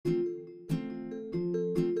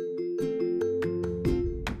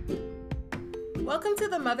Welcome to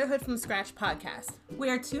the Motherhood from Scratch podcast. We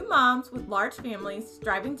are two moms with large families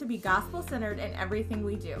striving to be gospel-centered in everything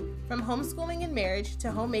we do. From homeschooling and marriage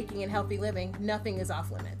to homemaking and healthy living, nothing is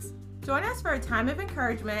off limits. Join us for a time of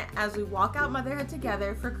encouragement as we walk out motherhood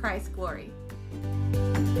together for Christ's glory.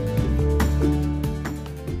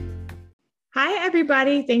 Hi,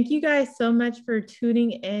 everybody. Thank you guys so much for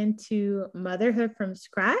tuning in to Motherhood from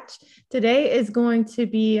Scratch. Today is going to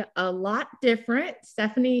be a lot different.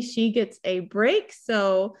 Stephanie, she gets a break.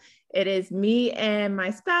 So it is me and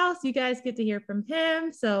my spouse. You guys get to hear from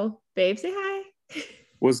him. So babe, say hi.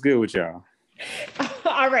 What's good with y'all?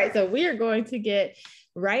 All right. So we are going to get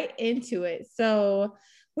right into it. So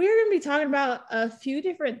we're going to be talking about a few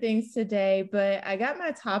different things today, but I got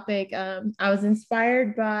my topic. I was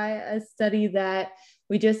inspired by a study that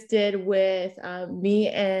we just did with me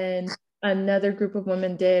and another group of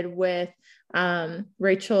women did with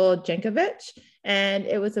Rachel Jankovich. And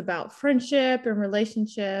it was about friendship and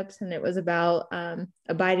relationships. And it was about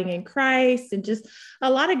abiding in Christ and just a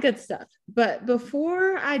lot of good stuff. But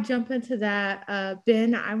before I jump into that,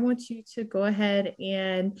 Ben, I want you to go ahead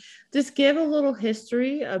and just give a little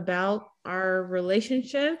history about our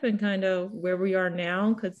relationship and kind of where we are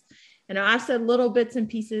now. Because I know I've said little bits and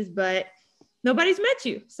pieces, but nobody's met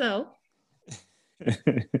you. So.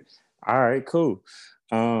 All right, cool.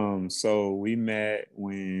 So we met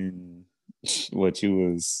when you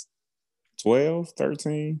was 12,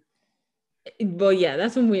 13? Well, yeah,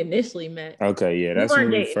 that's when we initially met. Okay, yeah, that's when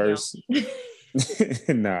we first.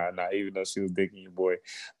 Nah, even though she was digging your boy.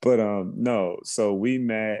 But no, so we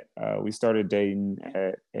met, we started dating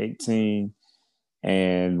at 18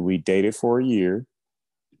 and we dated for a year.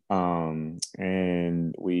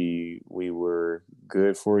 And we were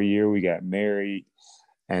good for a year. We got married.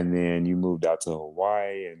 And then you moved out to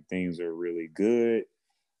Hawaii and things are really good.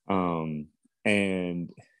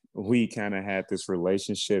 And we kind of had this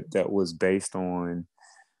relationship that was based on,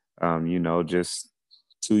 just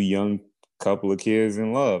two young couple of kids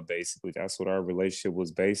in love, basically. That's what our relationship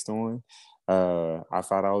was based on. I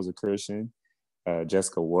thought I was a Christian.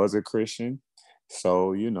 Jessica was a Christian. So,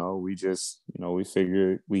 we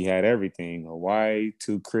figured we had everything. Hawaii,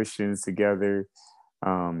 two Christians together,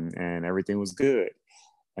 and everything was good.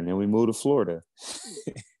 And then we moved to Florida.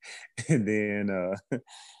 And then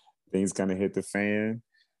things kind of hit the fan.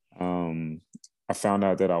 I found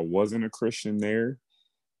out that I wasn't a Christian there.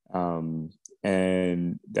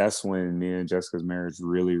 And that's when me and Jessica's marriage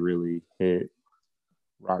really, really hit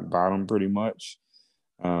rock bottom pretty much.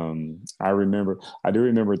 I do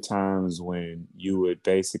remember times when you would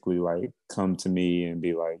basically like come to me and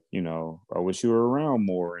be like, I wish you were around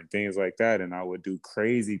more and things like that. And I would do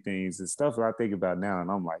crazy things and stuff that I think about now.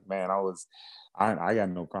 And I'm like, man, I got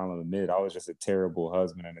no problem admitting I was just a terrible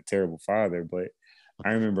husband and a terrible father. But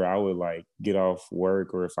I remember I would like get off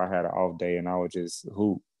work or if I had an off day and I would just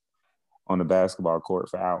hoop on the basketball court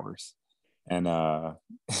for hours. And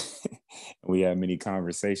we had many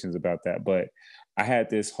conversations about that. But I had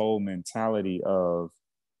this whole mentality of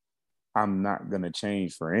I'm not going to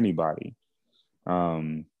change for anybody.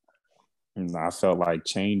 And I felt like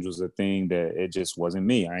change was a thing that it just wasn't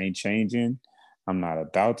me. I ain't changing. I'm not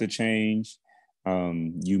about to change.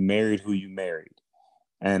 You married who you married.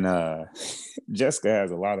 And Jessica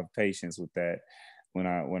has a lot of patience with that when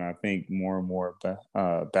I think more and more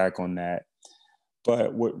back on that.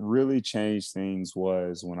 But what really changed things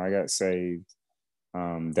was when I got saved.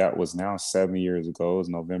 That was now 7 years ago. It was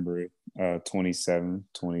November 27,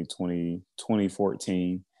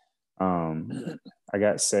 2014. I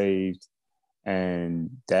got saved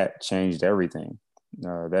and that changed everything.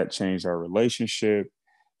 That changed our relationship.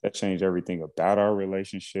 That changed everything about our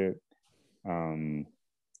relationship. And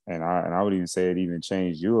I would even say it even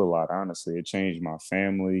changed you a lot, honestly. It changed my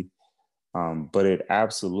family. But it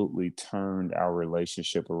absolutely turned our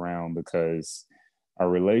relationship around because our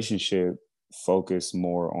relationship focused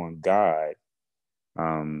more on God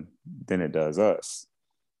than it does us.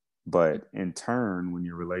 But in turn, when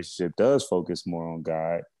your relationship does focus more on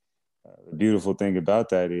God, the beautiful thing about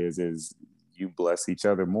that is you bless each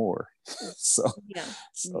other more. So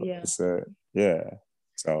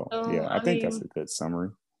I think that's a good summary.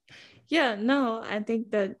 Yeah, no, I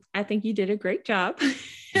think you did a great job.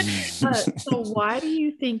 So why do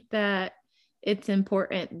you think that it's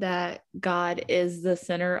important that God is the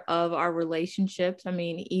center of our relationships? I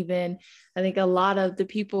mean, even I think a lot of the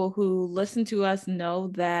people who listen to us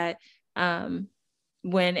know that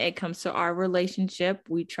when it comes to our relationship,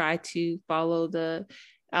 we try to follow the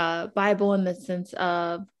Bible in the sense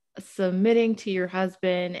of submitting to your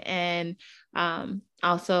husband and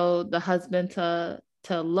also the husband to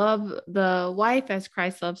to love the wife as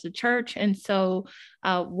Christ loves the church. And so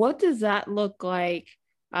what does that look like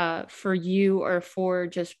for you, or for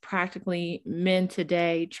just practically men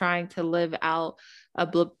today trying to live out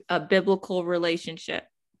a biblical relationship?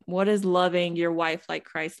 What is loving your wife like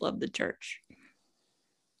Christ loved the church?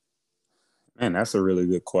 Man, that's a really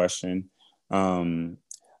good question.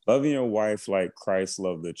 Loving your wife like Christ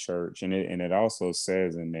loved the church, and it also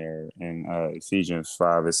says in there in Ephesians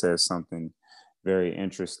 5, it says something very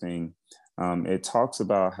interesting. It talks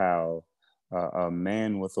about how a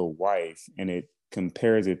man with a wife, and it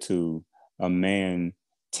compares it to a man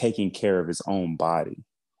taking care of his own body.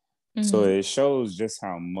 So it shows just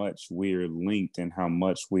how much we're linked and how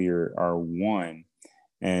much we are one.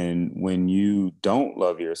 And when you don't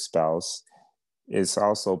love your spouse, it's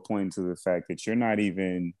also pointing to the fact that you're not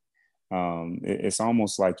even, it's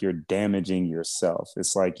almost like you're damaging yourself.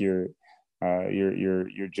 It's like you're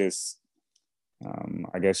just,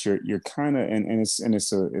 I guess you're kind of, and it's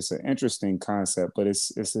an interesting concept, but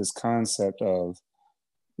it's this concept of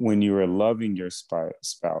when you are loving your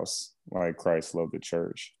spouse like Christ loved the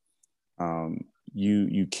church,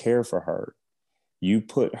 you care for her, you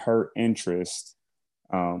put her interest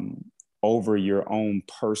over your own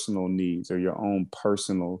personal needs or your own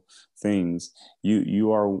personal things.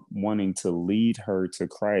 You are wanting to lead her to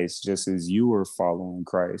Christ just as you are following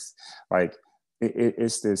Christ. Like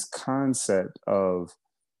it's this concept of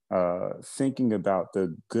thinking about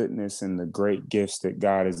the goodness and the great gifts that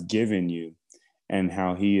God has given you, and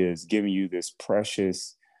how he is giving you this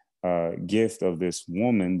precious gift of this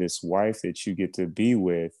woman, this wife that you get to be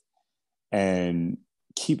with, and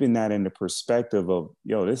keeping that in the perspective of,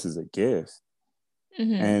 yo, this is a gift.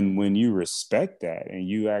 And when you respect that and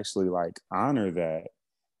you actually like honor that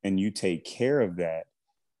and you take care of that,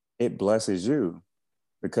 it blesses you.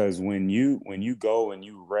 Because when you go and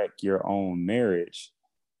you wreck your own marriage,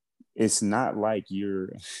 it's not like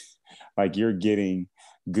you're getting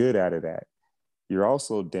good out of that. You're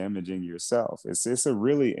also damaging yourself. It's a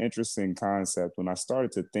really interesting concept when I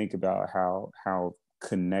started to think about how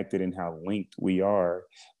connected and how linked we are.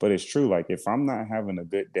 But it's true. Like if I'm not having a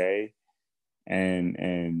good day, and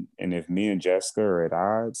if me and Jessica are at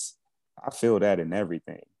odds, I feel that in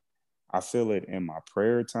everything. I feel it in my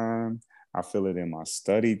prayer time. I feel it in my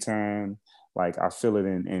study time. Like I feel it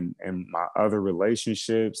in my other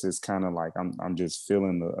relationships. It's kind of like I'm just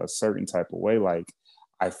feeling a certain type of way. Like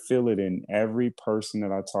I feel it in every person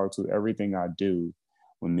that I talk to, everything I do.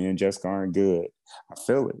 When me and Jessica aren't good, I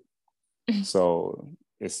feel it. So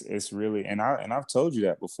it's really, and I've told you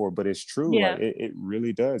that before, but it's true. Yeah. Like it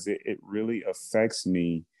really does. It really affects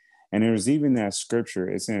me. And there's even that scripture.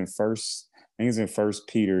 It's in I think it's in First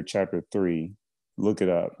Peter chapter 3. Look it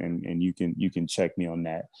up, and you can check me on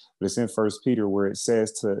that. But it's in First Peter where it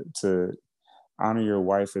says to honor your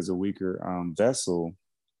wife as a weaker vessel,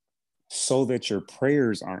 so that your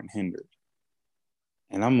prayers aren't hindered.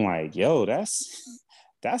 And I'm like, yo,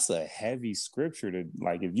 that's a heavy scripture to,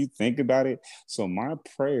 like, if you think about it. So my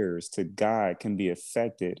prayers to God can be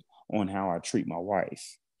affected on how I treat my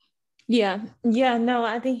wife. Yeah. No,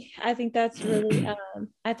 I think that's really,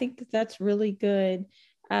 I think that's really good.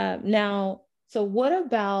 Now, so what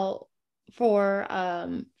about for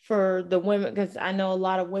the women? Because I know a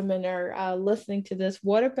lot of women are listening to this.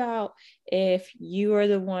 What about if you are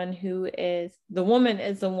the woman is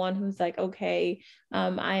the one who's like, okay,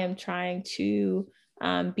 I am trying to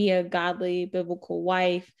be a godly biblical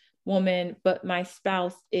woman, but my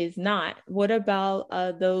spouse is not? What about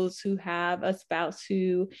those who have a spouse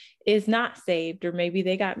who is not saved, or maybe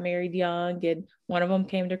they got married young and one of them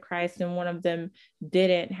came to Christ and one of them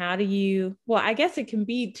didn't? How do you, well, I guess it can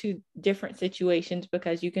be two different situations,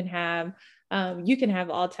 because you can have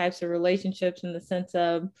all types of relationships, in the sense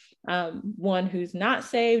of one who's not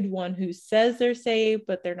saved, one who says they're saved,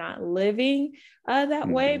 but they're not living that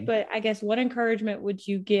way. But I guess what encouragement would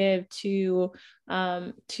you give to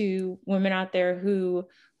women out there who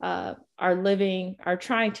are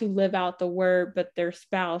trying to live out the word, but their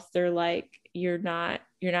spouse, they're like, you're not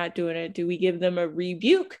doing it? Do we give them a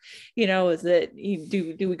rebuke? Is it,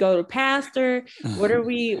 do we go to pastor? What are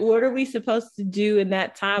we supposed to do in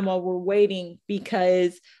that time while we're waiting?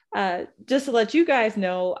 Because just to let you guys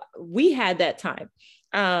know, we had that time.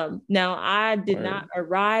 Now I did not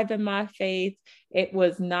arrive in my faith. It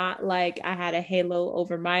was not like I had a halo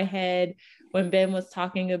over my head. When Ben was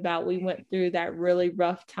talking about, we went through that really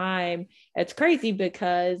rough time. It's crazy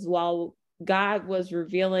because while God was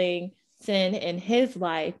revealing sin in his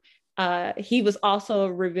life, he was also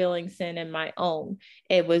revealing sin in my own.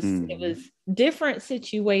 It was different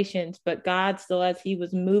situations, but God still, as he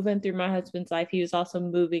was moving through my husband's life, he was also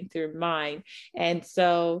moving through mine. And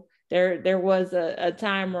so there was a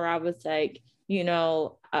time where I was like,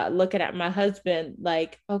 looking at my husband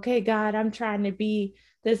like, okay, God, I'm trying to be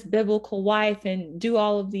this biblical wife and do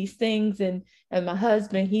all of these things, and my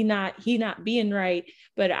husband, he not being right.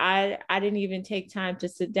 But I didn't even take time to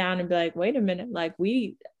sit down and be like, wait a minute, like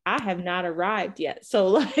I have not arrived yet. So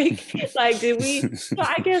like did we, so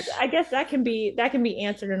I guess that can be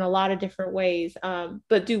answered in a lot of different ways.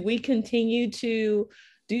 But do we continue to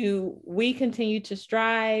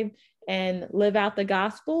strive and live out the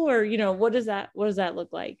gospel, or what does that look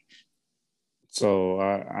like? So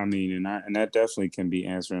I mean, and that definitely can be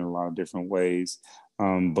answered in a lot of different ways.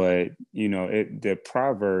 But the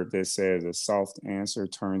proverb that says a soft answer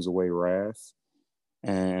turns away wrath,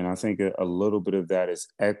 and I think a little bit of that is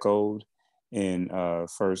echoed in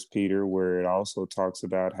First Peter, where it also talks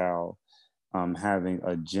about how having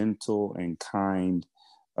a gentle and kind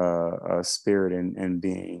spirit, and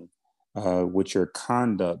being with your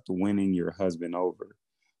conduct winning your husband over.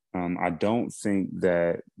 I don't think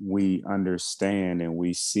that we understand and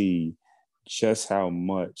we see just how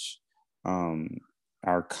much um,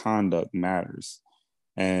 our conduct matters,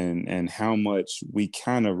 and how much we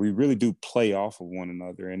really do play off of one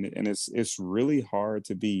another, and it's really hard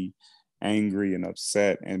to be angry and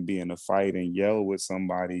upset and be in a fight and yell with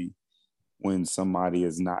somebody when somebody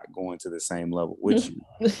is not going to the same level with you.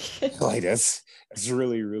 Like that's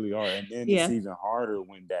really really hard, and then it's Yeah. even harder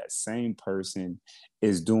when that same person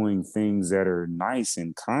is doing things that are nice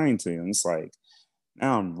and kind to you. It's like,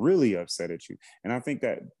 now I'm really upset at you. And I think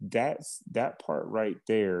that part right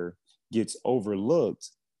there gets overlooked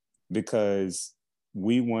because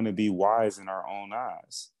we want to be wise in our own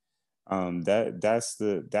eyes.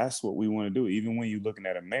 That's what we want to do. Even when you're looking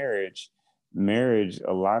at a marriage,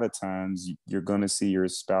 a lot of times you're going to see your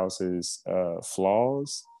spouse's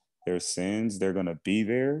flaws, their sins. They're going to be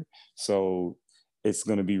there. So it's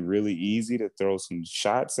going to be really easy to throw some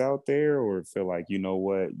shots out there, or feel like, you know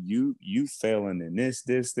what, you failing in this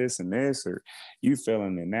and this, or you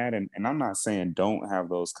failing in that. And I'm not saying don't have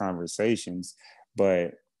those conversations,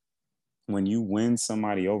 but when you win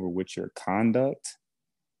somebody over with your conduct,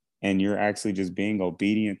 and you're actually just being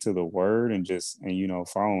obedient to the word, and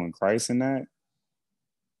following Christ in that,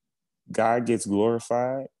 God gets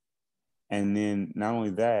glorified. And then not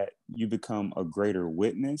only that, you become a greater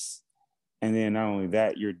witness. And then not only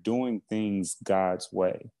that, you're doing things God's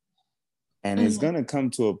way. And it's Mhm. going to come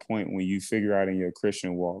to a point when you figure out in your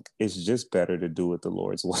Christian walk, it's just better to do it the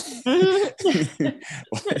Lord's way.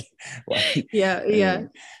 like, Yeah, yeah. and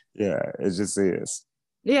yeah, it just is.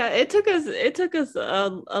 Yeah, it took us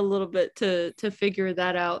a little bit to figure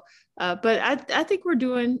that out. But I think we're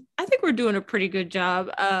doing a pretty good job.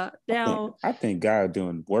 I think Now, I think God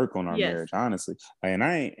doing work on our yes. marriage, honestly. And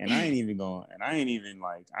I ain't even going, and I ain't even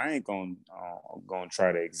like, I ain't going to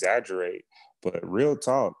try to exaggerate, but real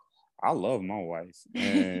talk, I love my wife,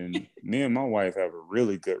 and me and my wife have a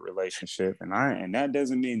really good relationship, and that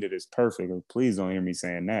doesn't mean that it's perfect. Please don't hear me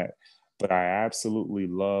saying that, but I absolutely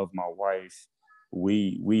love my wife.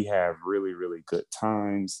 We have really really good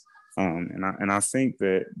times, and I think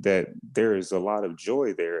that there is a lot of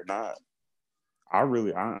joy there, and I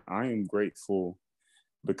am grateful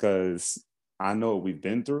because I know what we've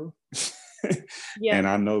been through. Yeah. And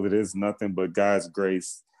I know that it's nothing but God's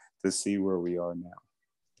grace to see where we are now.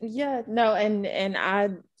 Yeah, no, and I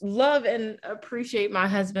love and appreciate my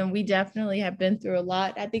husband. We definitely have been through a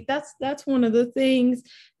lot. I think that's one of the things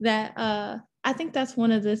that I think that's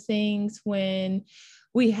one of the things when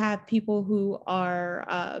we have people who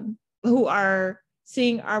are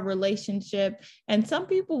seeing our relationship, and some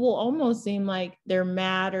people will almost seem like they're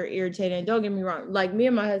mad or irritated. And don't get me wrong, like me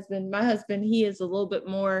and my husband, he is a little bit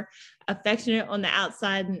more affectionate on the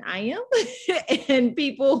outside than I am. And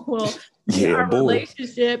people will see Yeah, our boy.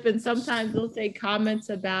 relationship, and sometimes they'll say comments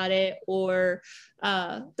about it, or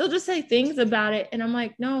they'll just say things about it, and I'm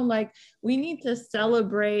like, no, like we need to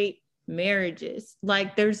celebrate marriages.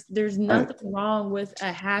 Like there's Right. nothing wrong with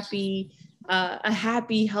a happy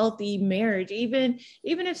healthy marriage, even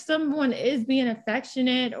if someone is being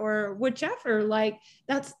affectionate or whichever. Like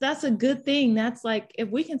that's a good thing. That's like, if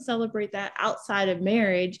we can celebrate that outside of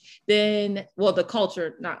marriage, then, well, the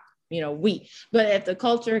culture, not we, but if the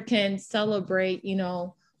culture can celebrate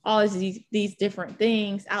all of these different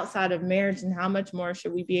things outside of marriage, and how much more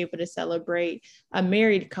should we be able to celebrate a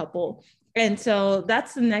married couple? And so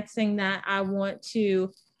that's the next thing that I want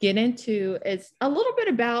to get into, is a little bit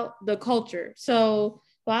about the culture. So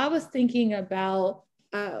while I was thinking about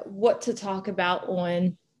what to talk about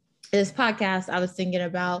on this podcast, I was thinking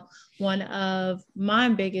about one of my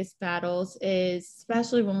biggest battles is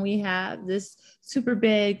especially when we have this super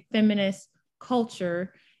big feminist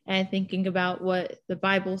culture and thinking about what the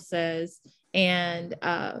Bible says and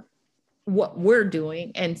what we're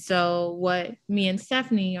doing. And so what me and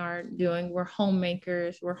Stephanie are doing, we're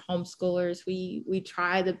homemakers, we're homeschoolers. We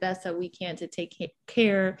try the best that we can to take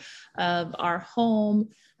care of our home,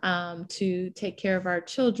 to take care of our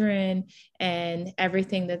children and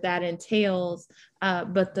everything that that entails.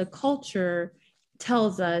 But the culture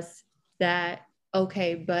tells us that,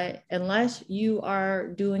 okay, but unless you are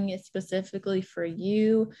doing it specifically for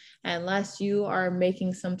you, unless you are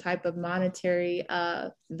making some type of monetary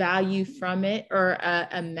value from it or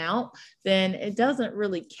amount, then it doesn't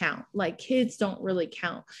really count. Like kids don't really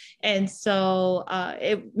count. And so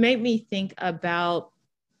it made me think about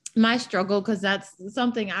my struggle, because that's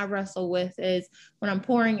something I wrestle with, is when I'm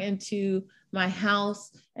pouring into my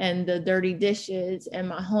house and the dirty dishes and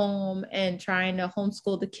my home and trying to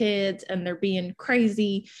homeschool the kids and they're being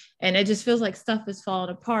crazy and it just feels like stuff is falling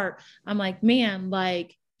apart. I'm like, man,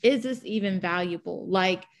 like, is this even valuable?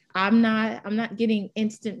 Like, I'm not getting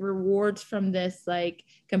instant rewards from this, like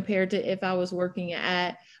compared to if I was working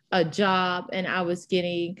at a job and I was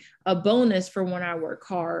getting a bonus for when I work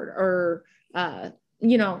hard, or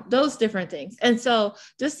those different things. And so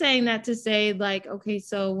just saying that to say, like, okay,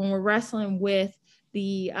 so when we're wrestling with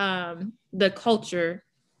the culture,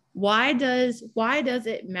 why does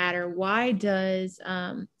it matter? Why does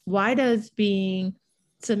being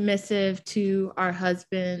submissive to our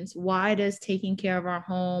husbands, why does taking care of our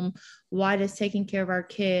home, why does taking care of our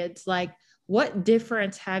kids, like, what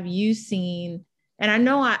difference have you seen? And I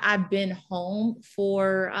know I've been home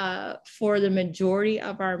for the majority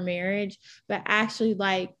of our marriage, but actually,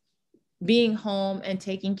 like, being home and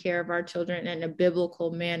taking care of our children in a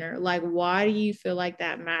biblical manner. Like, why do you feel like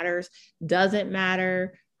that matters? Does it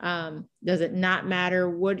matter? Does it not matter?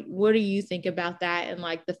 What do you think about that and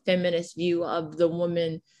like the feminist view of the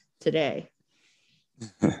woman today?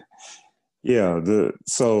 Yeah, the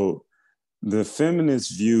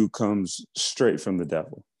feminist view comes straight from the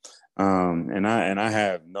devil. And I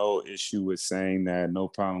have no issue with saying that, no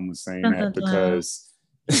problem with saying that, because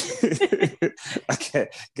I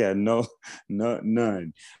got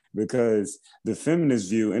none, because the feminist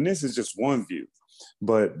view, and this is just one view,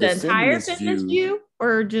 but the entire feminist view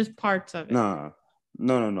or just parts of it? No,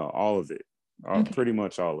 all of it. Okay. Pretty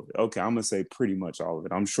much all of it. Okay, I'm gonna say pretty much all of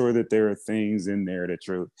it. I'm sure that there are things in there that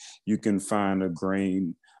you can find a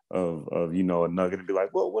grain of a nugget and be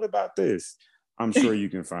like, well, what about this? I'm sure you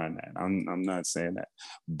can find that. I'm not saying that,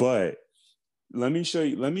 but let me show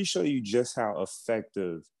you just how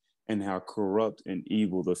effective and how corrupt and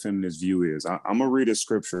evil the feminist view is. I'm gonna read a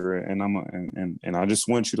scripture, and I just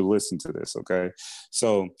want you to listen to this, okay?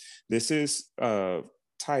 So this is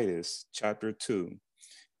Titus chapter 2,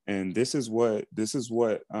 and this is what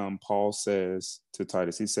Paul says to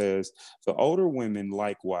Titus. He says, "The older women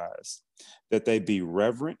likewise, that they be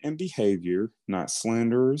reverent in behavior, not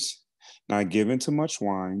slanderers, not given to much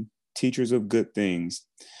wine, teachers of good things,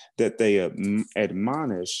 that they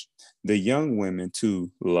admonish the young women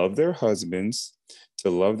to love their husbands, to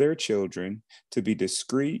love their children, to be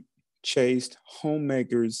discreet, chaste,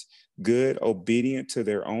 homemakers, good, obedient to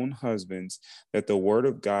their own husbands, that the word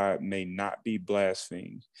of God may not be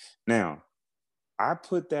blasphemed." Now, I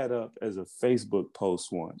put that up as a Facebook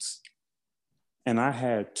post once, and I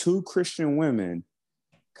had 2 Christian women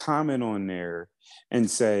comment on there and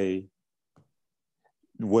say,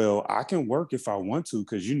 well, I can work if I want to,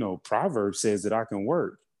 because Proverbs says that I can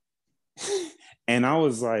work. And I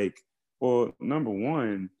was like, well, number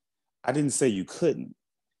one, I didn't say you couldn't,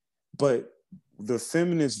 but the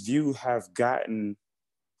feminist view have gotten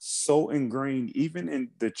so ingrained even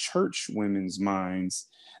in the church women's minds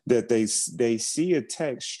that they see a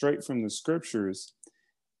text straight from the scriptures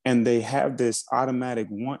and they have this automatic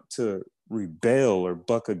want to rebel or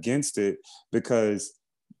buck against it, because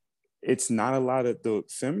it's not a lot of the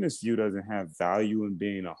feminist view doesn't have value in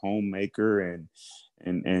being a homemaker and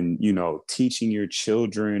teaching your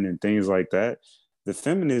children and things like that. The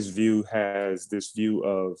feminist view has this view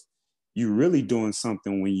of you really doing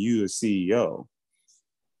something when you're a CEO,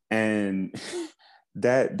 and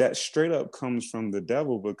that straight up comes from the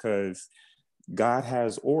devil, because God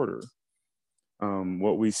has order.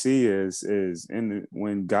 What we see is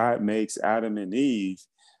when God makes Adam and Eve,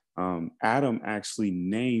 Adam actually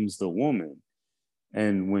names the woman.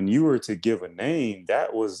 And when you were to give a name,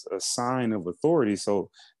 that was a sign of authority. So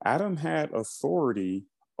Adam had authority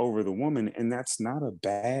over the woman, and that's not a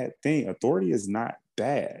bad thing. Authority is not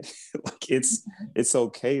bad. Like it's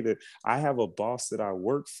okay to, I have a boss that I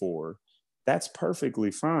work for. That's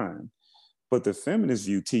perfectly fine. But the feminist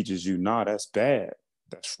view teaches you, nah, that's bad.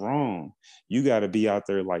 That's wrong. You got to be out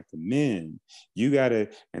there like the men. You got to,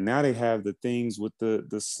 and now they have the things with the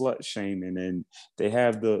slut shaming, and they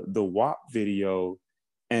have the WAP video,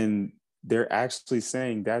 and they're actually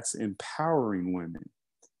saying that's empowering women.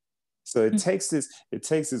 So it takes this,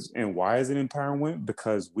 and why is it empowering women?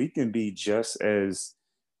 Because we can be just as,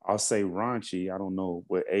 I'll say raunchy. I don't know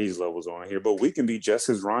what age levels are on here, but we can be just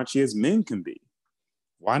as raunchy as men can be.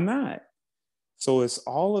 Why not? So it's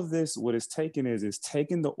all of this, what it's taking is it's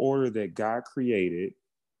taking the order that God created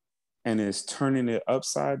and it's turning it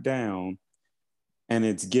upside down, and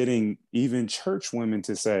it's getting even church women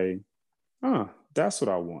to say, that's what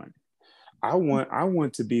I want. I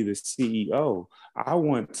want to be the CEO. I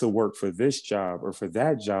want to work for this job or for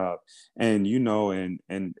that job. And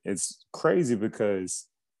and it's crazy because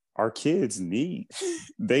our kids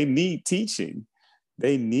they need teaching.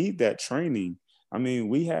 They need that training. I mean,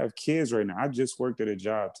 we have kids right now. I just worked at a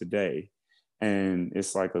job today, and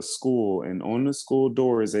it's like a school, and on the school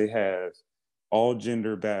doors, they have all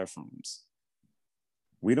gender bathrooms.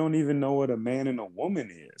 We don't even know what a man and a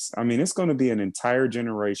woman is. I mean, it's going to be an entire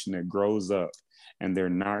generation that grows up and they're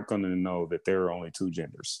not going to know that there are only two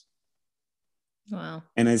genders. Wow.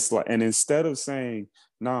 And it's like, and instead of saying,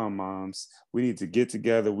 nah, moms, we need to get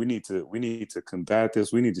together. We need to combat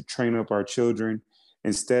this. We need to train up our children.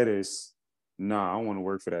 Instead it's, nah, I want to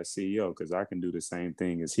work for that CEO because I can do the same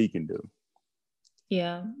thing as he can do.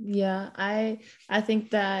 Yeah. I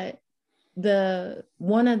think that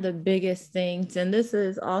one of the biggest things, and this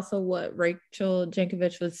is also what Rachel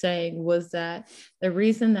Jankovic was saying, was that the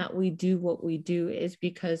reason that we do what we do is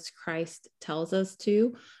because Christ tells us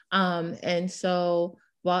to. And so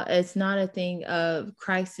while it's not a thing of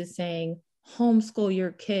Christ is saying, homeschool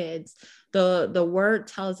your kids, the word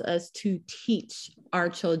tells us to teach our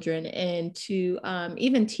children and to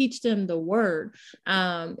even teach them the word,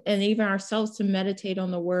 and even ourselves to meditate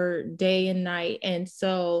on the word day and night. And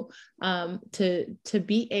so to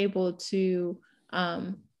be able to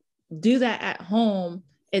do that at home,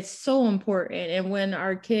 it's so important. And when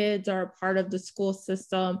our kids are part of the school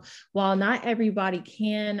system, while not everybody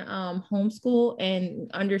can homeschool and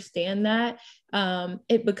understand that,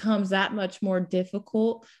 it becomes that much more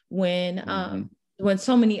difficult when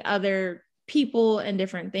so many other people and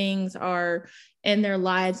different things are in their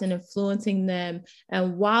lives and influencing them.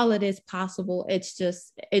 And while it is possible, it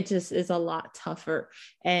just is a lot tougher.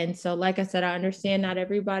 And so, like I said, I understand not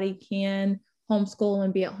everybody can homeschool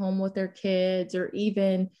and be at home with their kids, or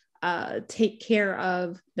even take care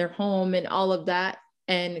of their home and all of that.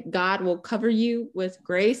 And God will cover you with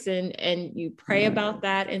grace, and you pray about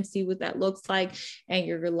that and see what that looks like in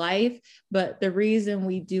your life. But the reason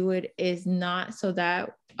we do it is not so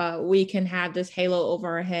that we can have this halo over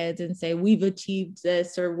our heads and say we've achieved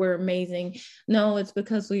this or we're amazing. No, it's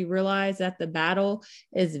because we realize that the battle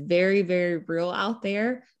is very, very real out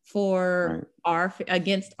there for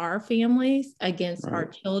against our families, against our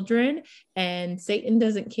children. And Satan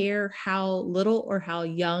doesn't care how little or how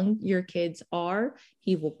young your kids are.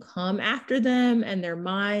 He will come after them and their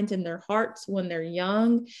minds and their hearts when they're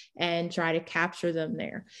young and try to capture them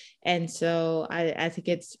there. And so I think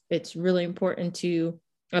it's really important to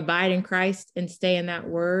abide in Christ and stay in that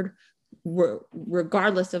word,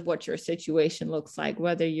 regardless of what your situation looks like,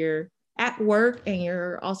 whether you're at work and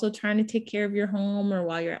you're also trying to take care of your home, or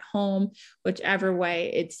while you're at home, whichever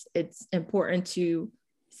way. It's important to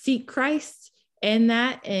seek Christ in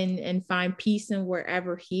that and find peace in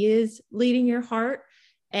wherever he is leading your heart.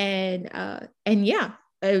 And yeah.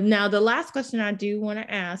 Now the last question I do want to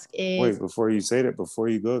ask is, wait, before you say that, before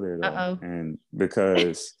you go there though, and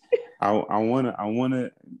because I want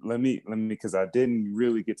to let me because I didn't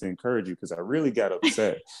really get to encourage you because I really got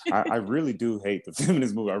upset. I really do hate the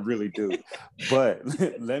feminist movement. I really do. But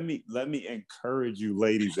let me encourage you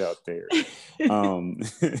ladies out there.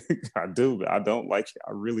 I do. I don't like it.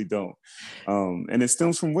 I really don't. And it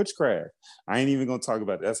stems from witchcraft. I ain't even gonna talk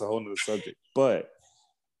about it. That's a whole nother subject. But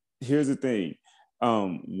here's the thing.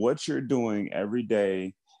 What you're doing every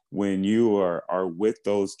day when you are with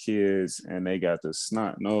those kids and they got the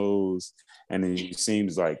snot nose, and it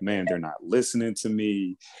seems like, man, they're not listening to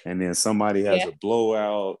me, and then somebody has a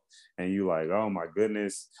blowout and you like, oh my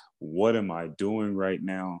goodness, what am I doing right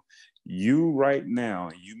now? You right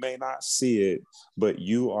now, you may not see it, but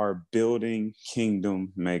you are building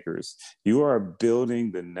kingdom makers. You are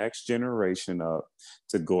building the next generation up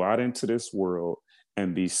to go out into this world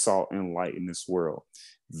and be salt and light in this world.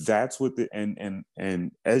 That's what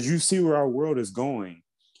and as you see where our world is going,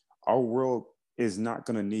 our world is not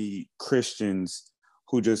going to need Christians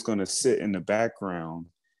who just going to sit in the background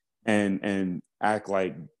and act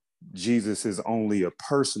like Jesus is only a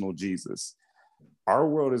personal Jesus. Our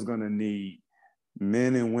world is going to need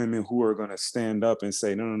men and women who are going to stand up and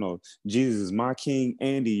say, no, Jesus is my king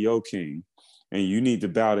and he your king. And you need to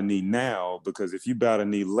bow the knee now, because if you bow the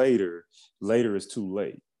knee later is too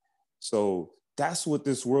late. So that's what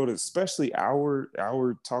this world is, especially our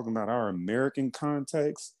talking about our American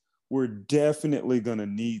context. We're definitely going to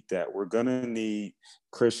need that. We're going to need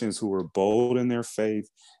Christians who are bold in their faith.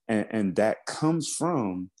 And that comes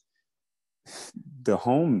from the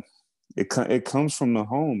home. It comes from the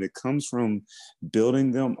home. It comes from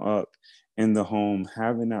building them up in the home,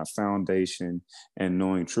 having that foundation and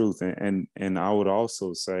knowing truth. And I would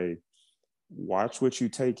also say, watch what you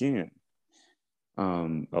take in.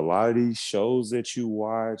 A lot of these shows that you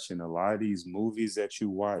watch and a lot of these movies that you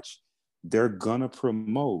watch, they're gonna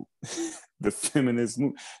promote the feminist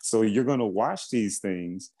movement. So you're gonna watch these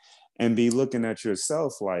things and be looking at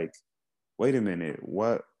yourself like, wait a minute,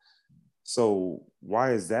 what? So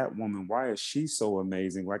why is that woman, why is she so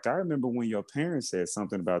amazing? Like, I remember when your parents said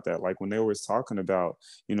something about that, like when they were talking about,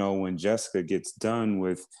 when Jessica gets done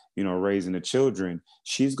with, raising the children,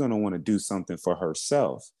 she's gonna want to do something for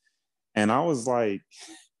herself. And I was like,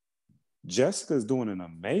 Jessica's doing an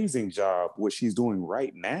amazing job what she's doing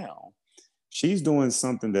right now. She's doing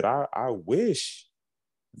something that I wish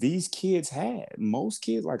these kids had. Most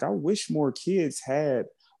kids, like, I wish more kids had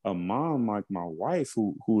a mom like my wife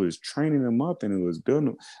who is training them up and who is building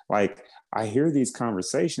them. Like, I hear these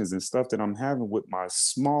conversations and stuff that I'm having with my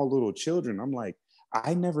small little children. I'm like,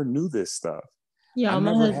 I never knew this stuff. Yeah,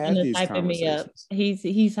 my husband is hyping me up. He's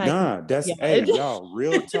hyping. Nah, that's hey, y'all,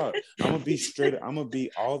 real talk. I'm gonna be straight. I'm gonna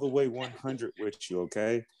be all the way 100 with you,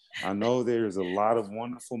 okay? I know there's a lot of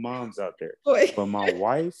wonderful moms out there, but my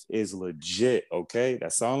wife is legit, okay?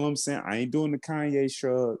 That's all I'm saying. I ain't doing the Kanye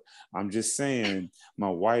shrug. I'm just saying my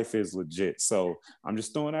wife is legit. So I'm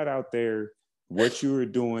just throwing that out there. What you are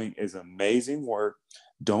doing is amazing work.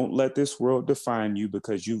 Don't let this world define you,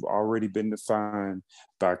 because you've already been defined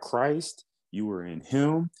by Christ. You are in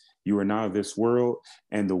him. You are not of this world,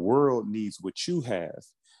 and the world needs what you have.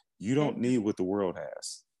 You don't need what the world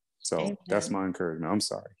has. So Amen. That's my encouragement. I'm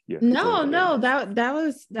sorry. Yeah. No,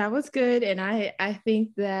 that was good. And I think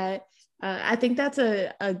that that's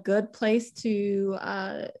a good place to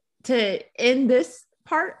end this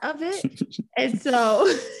part of it. And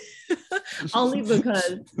so only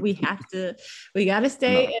because we got to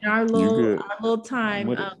stay in our little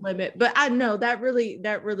time limit. But I know that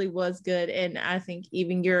really was good. And I think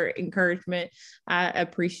even your encouragement, I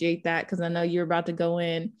appreciate that, because I know you're about to go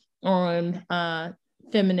in on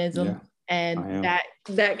feminism, and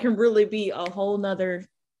that can really be a whole nother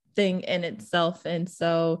thing in itself. And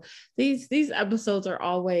so these episodes are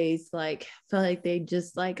always like, I feel like they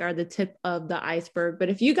just like are the tip of the iceberg. But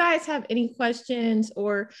if you guys have any questions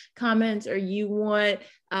or comments, or you want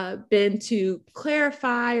Ben to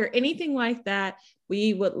clarify or anything like that,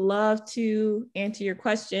 we would love to answer your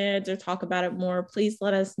questions or talk about it more. Please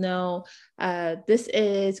let us know. This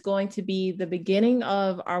is going to be the beginning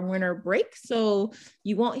of our winter break, so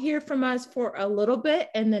you won't hear from us for a little bit.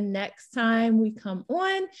 And the next time we come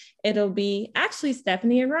on, it'll be actually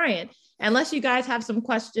Stephanie and Ryan. Unless you guys have some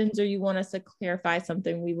questions or you want us to clarify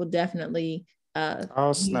something, we will definitely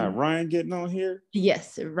oh snap, Ryan getting on here?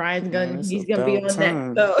 Yes, Ryan's he's gonna be on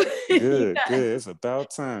that. So good. It's about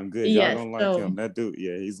time. Good. Y'all gonna like him. That dude,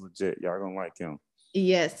 yeah, he's legit. Y'all gonna like him.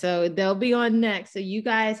 Yes, so they'll be on next. So you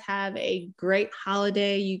guys have a great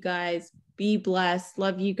holiday. You guys be blessed.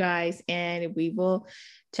 Love you guys, and we will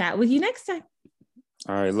chat with you next time.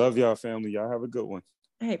 All right, love y'all, family. Y'all have a good one.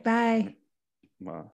 All right, bye. Bye.